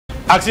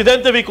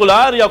Accidente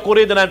vehicular y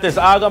ocurrido antes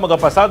aga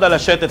magapasada a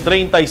las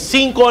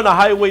 7:35 na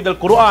highway del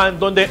Curuan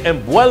donde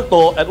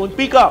envuelto en un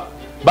pickup.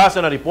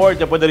 Base na report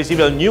ya puede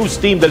recibir el news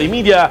team del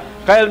EMEDIA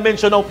kaya el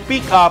mencionado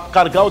pickup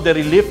cargado de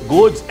relief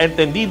goods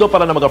entendido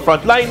para na mga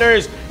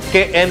frontliners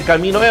que en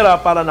camino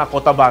era para na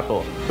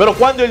Cotabato. Pero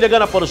cuando llega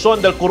na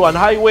porción del Curuan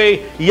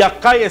Highway,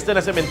 yakay este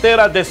na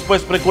cementera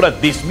después procura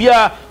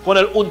desvía con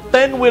un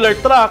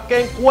 10-wheeler truck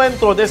que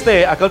encuentro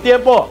desde aquel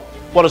tiempo.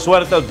 Por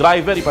suerte, el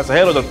driver y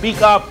pasajero del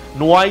pickup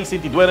no hay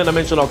sentiduera na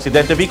mencionado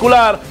accidente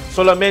vehicular,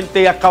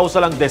 solamente a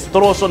causa lang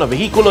destrozo na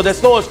vehículo de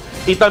estos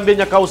y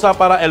también a causa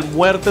para el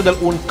muerte del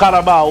un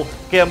carabao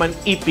que man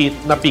ipit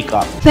na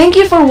pickup. Thank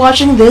you for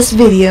watching this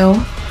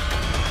video.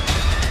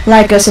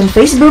 Like us on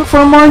Facebook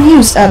for more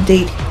news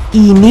update.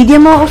 EMEDIA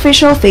Mo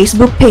official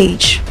Facebook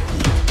page.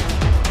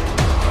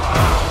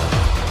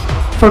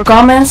 For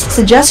comments,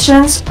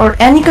 suggestions, or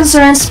any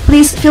concerns,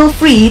 please feel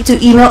free to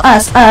email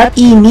us at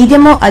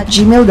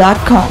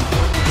emediamo@gmail.com.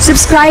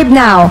 Subscribe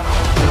now.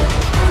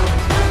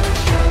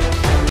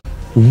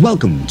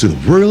 Welcome to the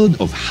world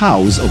of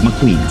House of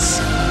McQueen's.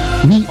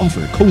 We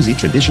offer cozy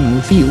traditional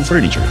feel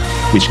furniture,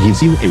 which gives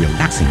you a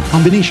relaxing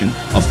combination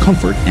of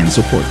comfort and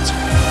support.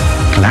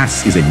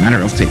 Class is a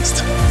matter of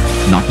taste,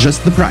 not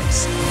just the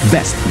price.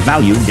 Best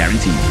value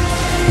guaranteed.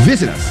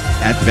 Visit us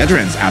at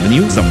Veterans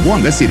Avenue,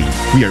 Zamboanga City.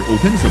 We are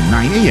open from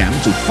 9 a.m.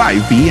 to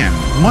 5 p.m.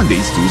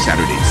 Mondays to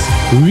Saturdays.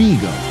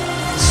 Regal,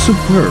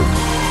 superb,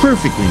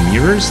 perfectly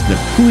mirrors the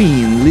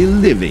queenly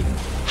living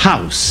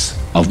House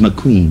of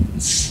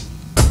McQueen's.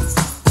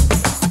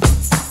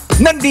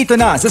 Nandito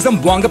na sa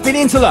Zamboanga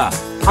Peninsula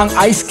ang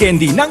ice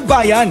candy ng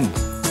bayan,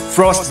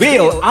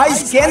 Frostville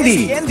Ice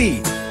Candy.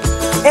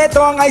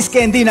 Ito ang ice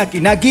candy na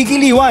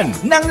kinagigiliwan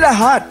ng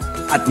lahat.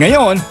 At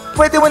ngayon,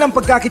 pwede mo ng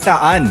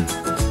pagkakitaan.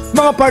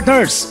 Mga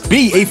partners,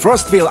 be a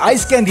Frostville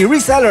Ice Candy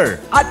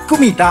reseller at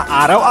kumita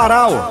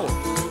araw-araw.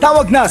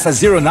 Tawag na sa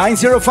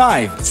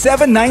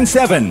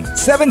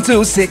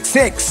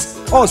 0905-797-7266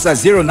 o sa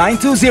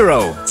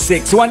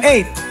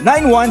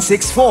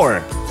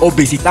 0920-618-9164 o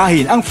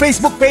bisitahin ang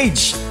Facebook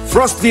page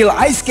Frostville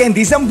Ice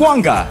Candy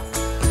Zamboanga.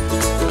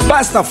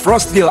 Basta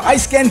Frostville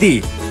Ice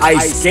Candy,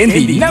 Ice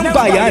Candy ng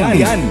bayan.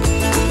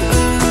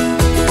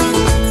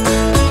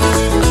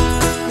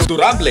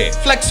 Durable,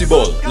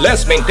 flexible,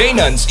 less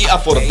maintenance,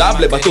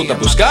 i-affordable batuta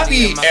busca,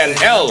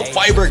 PNL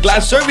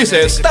Fiberglass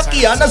Services,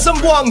 Takia na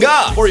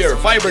Zamboanga. For your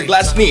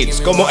fiberglass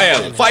needs, como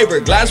el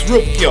fiberglass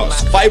roof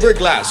kiosk,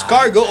 fiberglass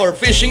cargo or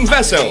fishing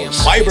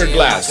vessels,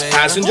 fiberglass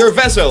passenger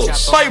vessels,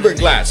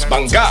 fiberglass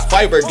bangka,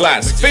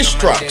 fiberglass fish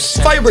trucks,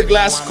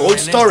 fiberglass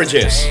cold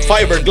storages,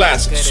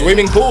 fiberglass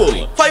swimming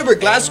pool,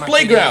 fiberglass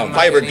playground,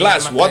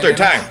 fiberglass water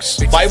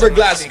tanks,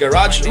 fiberglass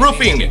garage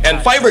roofing,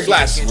 and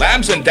fiberglass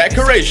lamps and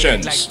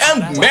decorations,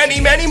 and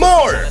many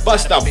more.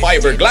 Basta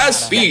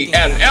fiberglass,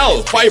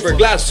 PNL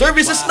Fiberglass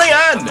Services na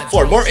yan.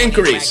 For more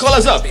inquiries, call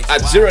us up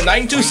at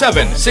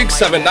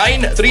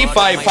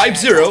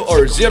 0927-679-3550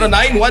 or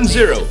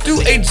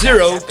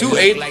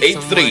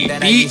 0910-280-2883.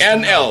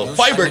 PNL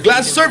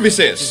Fiberglass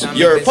Services,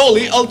 your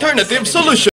fully alternative solution.